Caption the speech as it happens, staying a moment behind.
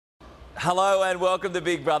Hello and welcome to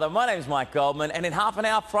Big Brother. My name's Mike Goldman, and in half an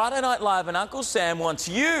hour, Friday Night Live and Uncle Sam wants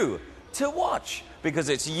you to watch because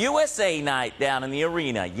it's USA night down in the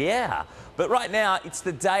arena, yeah. But right now, it's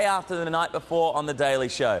the day after the night before on The Daily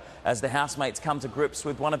Show as the housemates come to grips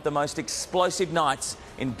with one of the most explosive nights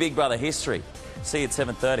in Big Brother history. See you at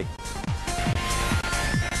 7:30.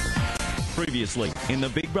 Previously in the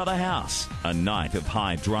Big Brother house, a night of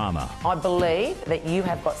high drama. I believe that you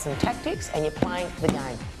have got some tactics and you're playing the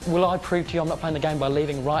game. Will I prove to you I'm not playing the game by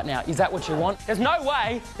leaving right now? Is that what you want? There's no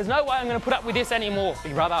way I'm going to put up with this anymore.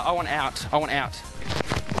 Big Brother, I want out. I want out.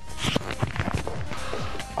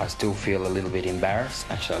 I still feel a little bit embarrassed,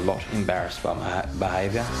 actually a lot embarrassed by my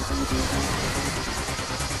behaviour.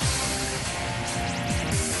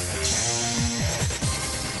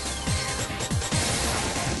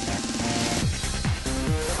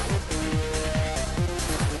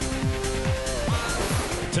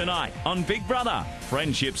 Tonight on Big Brother,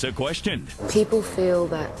 friendships are questioned. People feel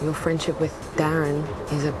that your friendship with Darren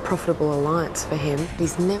is a profitable alliance for him.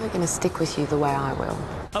 He's never going to stick with you the way I will.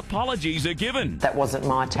 Apologies are given. That wasn't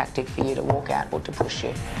my tactic for you to walk out or to push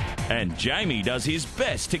you. And Jamie does his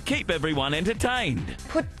best to keep everyone entertained.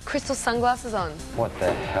 Put crystal sunglasses on. What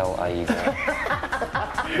the hell are you doing?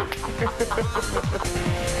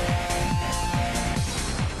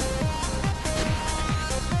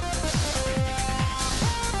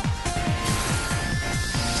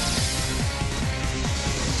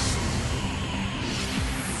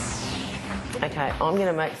 Okay, I'm going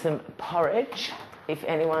to make some porridge, if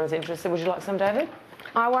anyone's interested. Would you like some, David?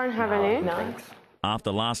 I won't have any. No.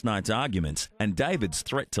 After last night's arguments and David's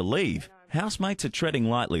threat to leave, housemates are treading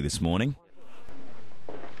lightly this morning.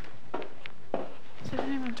 Did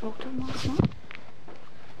anyone talk to him last night?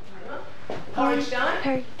 Porridge done?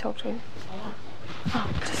 Harry talked to him.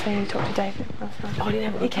 Oh, just when you talked to David last night. Oh, I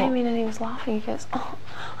didn't have a He came talk. in and he was laughing. He goes, "Oh,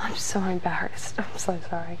 I'm so embarrassed. I'm so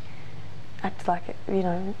sorry." Acted like it, you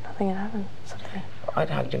know, nothing had happened, sort of thing. I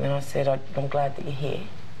hugged him and I said, I'm glad that you're here.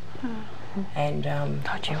 And,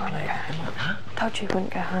 Told you you wouldn't go home. Huh? Told you you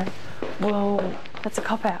wouldn't go home. Well, That's a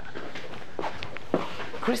cop-out.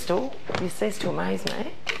 Crystal, you cease to amaze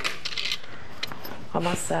me, I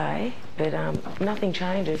must say, but nothing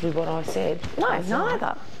changes with what I said. No, last night.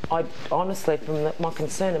 neither. I honestly, from my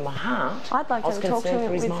concern in my heart, I'd like I was to talk to concerned him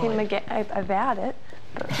for his with him mind. again about it,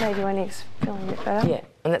 but maybe when he's feeling a bit better. Yeah,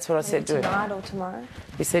 and that's what I said to him. Tonight or tomorrow.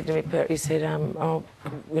 He said to me, he said, oh,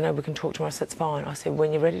 you know, we can talk tomorrow. I said, it's fine. I said,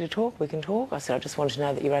 when you're ready to talk, we can talk. I said, I just wanted to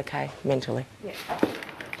know that you're okay mentally. Yeah.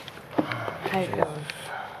 How you feeling?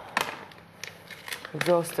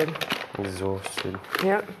 Exhausted. Exhausted,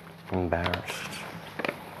 Yep. embarrassed,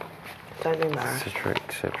 Don't be embarrassed. etc.,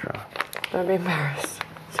 etc. Don't be embarrassed.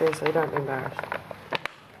 Seriously, don't be embarrassed.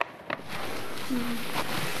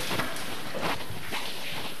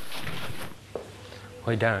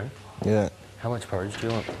 Wait, Darren, Yeah, how much porridge do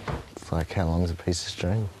you want? it's like how long's a piece of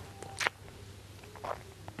string?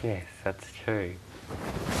 Yes, that's true.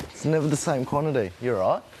 It's never the same quantity. You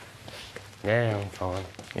alright? Yeah, I'm fine.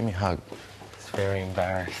 Give me a hug. Just very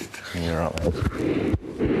embarrassed. You're alright, mate.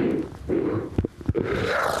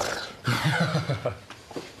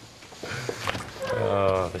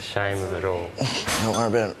 Oh, the shame of it all. Don't worry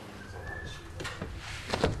about it.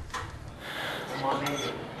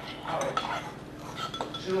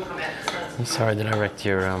 I'm sorry that I wrecked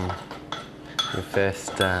your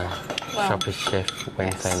first Shopper's Chef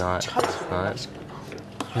Wednesday night last night.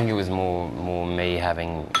 I think it was more me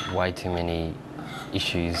having way too many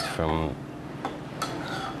issues from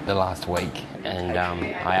the last week, and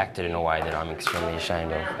I acted in a way that I'm extremely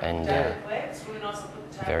ashamed of and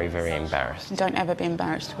very, very embarrassed. Don't ever be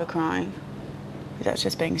embarrassed for crying. That's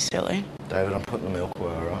just being silly. David, I'm putting the milk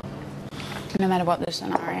away, alright? No matter what the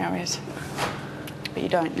scenario is. But you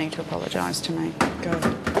don't need to apologise to me. Go.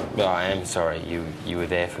 But I am sorry. You were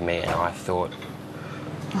there for me, and I thought,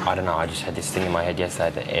 I don't know, I just had this thing in my head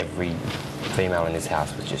yesterday that every female in this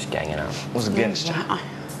house was just ganging up. It was against you.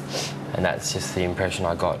 And that's just the impression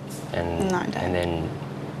I got. And No, Dad. and then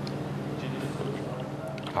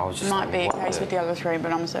I was just Might like, be a what case with the other three,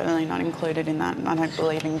 but I'm certainly not included in that. I don't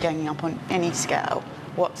believe in ganging up on any scale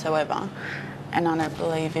whatsoever. And I don't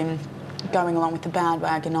believe in going along with the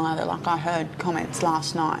bandwagon either. Like, I heard comments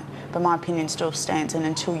last night, but my opinion still stands, and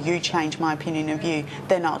until you change my opinion of you,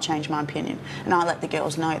 then I'll change my opinion. And I let the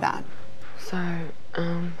girls know that. So,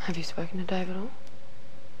 have you spoken to David at all?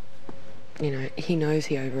 You know, he knows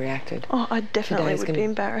he overreacted. Oh, I definitely Today's would be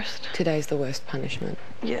embarrassed. Today's the worst punishment.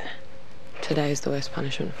 Yeah. Today is the worst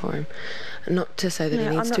punishment for him. Not to say that he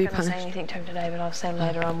needs to be I'm not going to say punished. anything to him today, but I'll say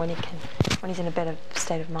later on when he's in a better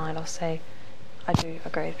state of mind, I'll say, I do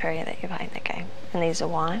agree with Perry that you're playing the game, and these are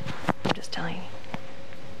why. I'm just telling you.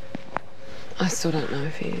 I still don't know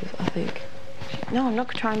if he is, I think. No, I'm not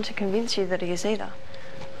trying to convince you that he is either.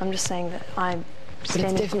 I'm just saying that I'm But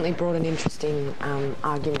it's definitely brought an interesting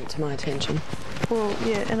argument to my attention. Well,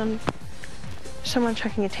 yeah, and someone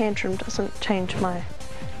chucking a tantrum doesn't change my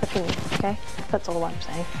opinion, okay? That's all I'm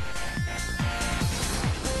saying.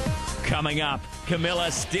 Coming up,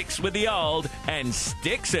 Camilla sticks with the old and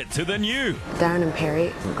sticks it to the new. Darren and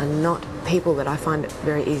Perry are not people that I find it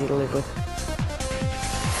very easy to live with.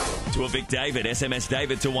 To evict David, SMS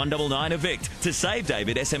David to 199 evict. To save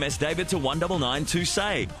David, SMS David to 199 to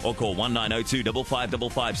save. Or call 1902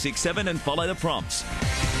 555567 and follow the prompts.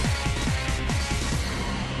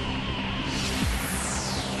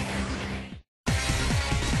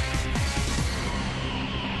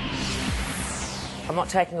 I'm not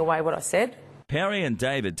taking away what I said. Perry and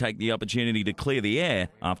David take the opportunity to clear the air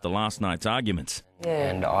after last night's arguments.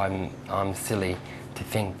 Yeah. And I'm silly to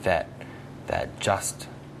think that just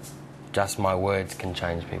my words can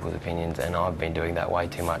change people's opinions, and I've been doing that way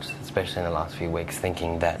too much, especially in the last few weeks,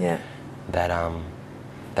 thinking that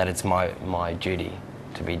that it's my duty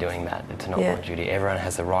to be doing that. It's not my duty. Everyone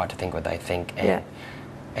has the right to think what they think,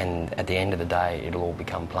 and at the end of the day, it'll all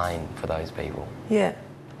become plain for those people. Yeah.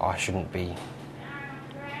 I shouldn't be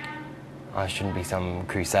some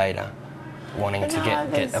crusader wanting to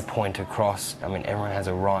get a point across. I mean, everyone has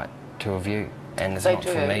a right to a view, and it's not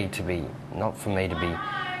for me to be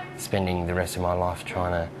spending the rest of my life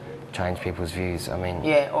trying to change people's views. I mean...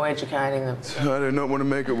 Yeah, or educating them. I do not want to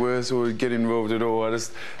make it worse or get involved at all. I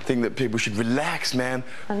just think that people should relax, man.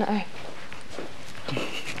 I know.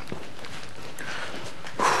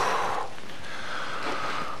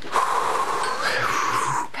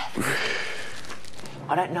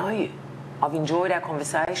 I don't know you. I've enjoyed our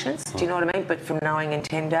conversations, do you know what I mean? But from knowing in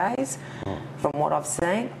 10 days, from what I've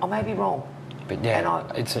seen, I may be wrong. But yeah,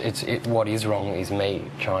 what is wrong is me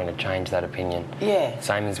trying to change that opinion. Yeah.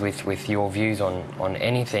 Same as with your views on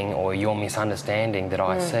anything or your misunderstanding that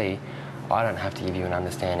I see, I don't have to give you an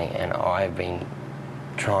understanding, and I've been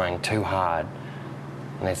trying too hard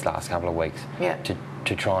in these last couple of weeks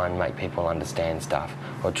to try and make people understand stuff,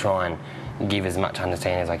 or try and give as much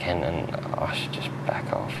understanding as I can, and I should just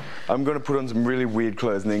back off. I'm going to put on some really weird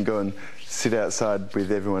clothes and then go and sit outside with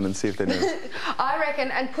everyone and see if they know. I reckon,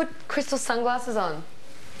 and put crystal sunglasses on.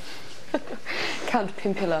 Count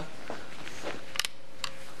Pimpilla.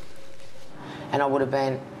 And I would have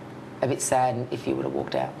been a bit sad if you would have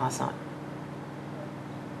walked out last night.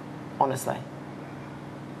 Honestly.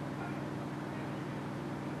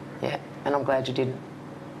 Yeah, and I'm glad you didn't.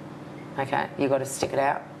 Okay, you got to stick it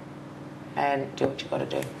out and do what you got to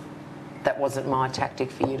do. That wasn't my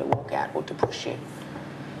tactic for you to walk out or to push you.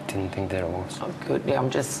 Didn't think that it was. Oh, good. Yeah, I'm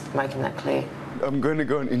just making that clear. I'm going to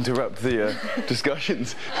go and interrupt the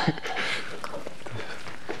discussions.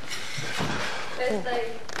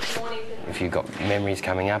 If you've got memories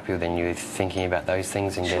coming up, then you're thinking about those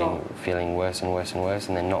things and feeling worse and worse and worse,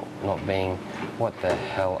 and then not being, what the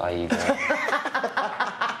hell are you doing?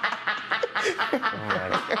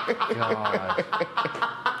 Oh my God.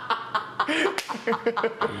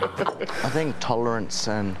 I think tolerance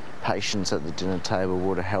and patience at the dinner table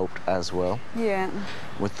would have helped as well. Yeah.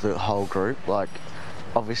 With the whole group. Like,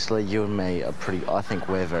 obviously you and me are I think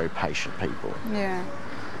we're very patient people. Yeah.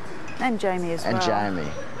 And Jamie as well. And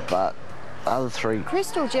Jamie. But the other three...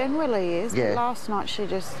 Crystal generally is. Yeah. But last night she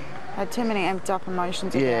just had too many amped up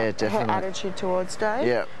emotions about definitely. her attitude towards Dave.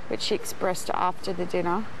 Yeah. Which she expressed after the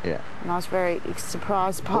dinner. Yeah. And I was very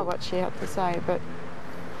surprised by what she had to say, but...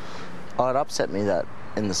 Oh, it upset me that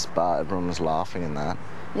in the spa everyone was laughing and that.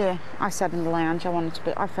 Yeah, I sat in the lounge.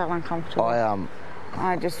 I felt uncomfortable.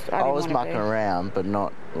 I was mucking around, but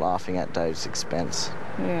not laughing at Dave's expense.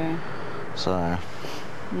 Yeah. So...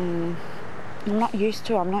 I'm not used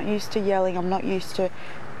to yelling. I'm not used to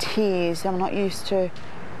tears. I'm not used to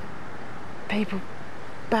people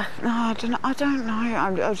back... No, I don't know.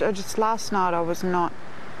 I just last night I was not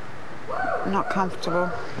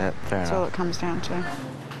comfortable. Yeah, fair That's enough. all it comes down to.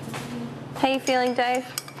 How you feeling, Dave?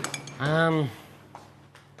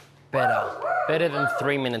 Better than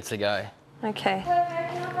 3 minutes ago. Okay.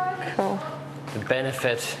 Cool. The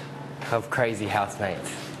benefit of crazy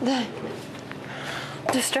housemates. The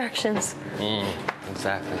distractions.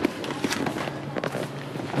 Exactly.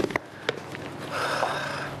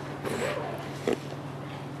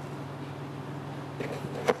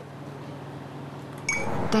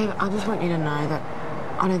 Dave, I just want you to know that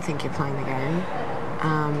I don't think you're playing the game.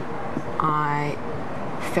 I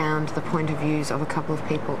found the point of views of a couple of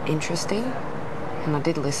people interesting, and I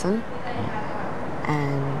did listen.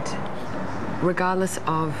 And regardless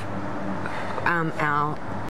of our